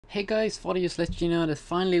Hey guys, thought I'd just let you know that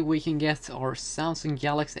finally we can get our Samsung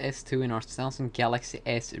Galaxy S2 and our Samsung Galaxy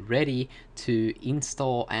S ready to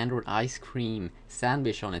install Android Ice Cream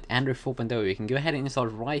Sandwich on it, Android 4.0. You can go ahead and install it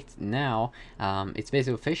right now. It's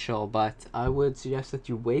basically official, but I would suggest that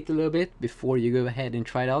you wait a little bit before you go ahead and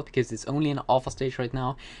try it out because it's only in alpha stage right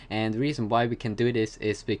now. And the reason why we can do this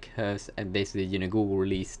is because basically, Google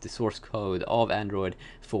released the source code of Android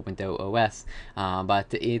 4.0 OS,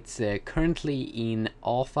 but it's currently in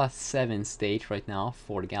alpha 7 stage right now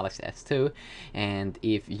for the Galaxy S2, and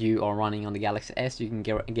if you are running on the Galaxy S you can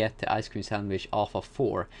get the Ice Cream Sandwich alpha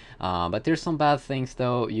 4, but there's some bad things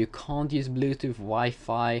though. You can't use Bluetooth,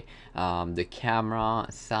 Wi-Fi, the camera,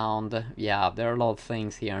 sound, yeah, there are a lot of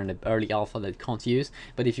things here in the early alpha that you can't use,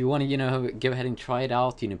 but if you want to go ahead and try it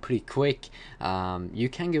out pretty quick, you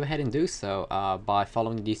can go ahead and do so by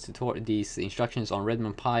following these instructions on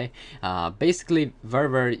Redmond Pi. Basically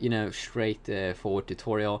very straightforward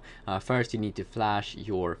tutorial. First you need to flash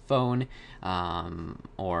your phone,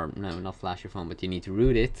 or no, not flash your phone, but you need to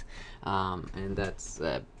root it, and that's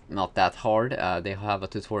not that hard. They have a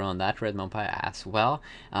tutorial on that, Redmond Pi, as well.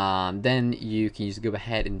 Then you can just go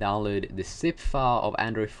ahead and download the zip file of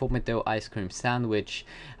Android 4.0 Ice Cream Sandwich,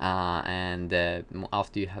 and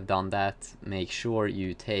after you have done that, make sure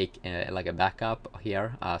you take like a backup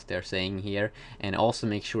here, as they're saying here, and also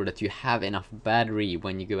make sure that you have enough battery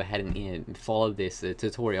when you go ahead and follow this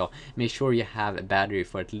tutorial. Make sure you have a battery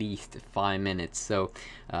for at least 5 minutes, so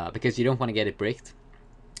because you don't want to get it bricked.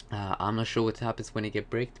 I'm not sure what happens when it get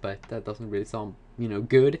bricked, but that doesn't really sound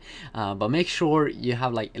good, but make sure you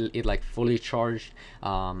have it fully charged,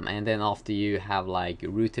 and then after you have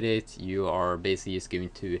rooted it, you are basically just going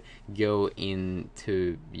to go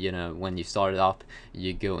into, when you start it up,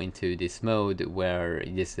 you go into this mode where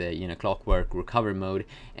this clockwork recovery mode,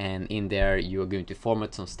 and in there you are going to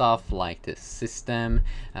format some stuff like the system.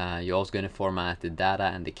 You're also going to format the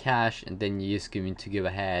data and the cache, and then you're just going to go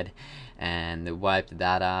ahead and wipe the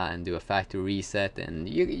data and do a factory reset, and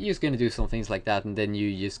you're just going to do some things like that, and then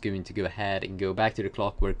you're just going to go ahead and go back to the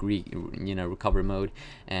clockwork recovery mode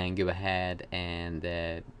and go ahead and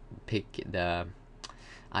pick the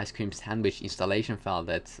Ice Cream Sandwich installation file.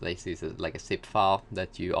 That's like a zip file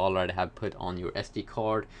that you already have put on your SD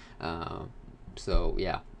card. So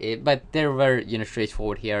yeah, but they're very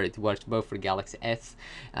straightforward here. It works both for the Galaxy S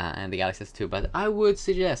and the Galaxy S2, but I would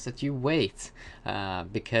suggest that you wait,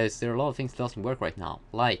 because there are a lot of things that doesn't work right now,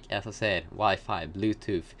 like, as I said, Wi-Fi,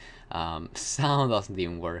 Bluetooth, sound doesn't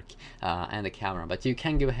even work, and the camera. But you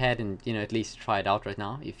can go ahead and at least try it out right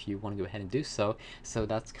now if you want to go ahead and do so. So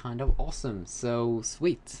that's kind of awesome. So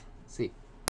sweet. See.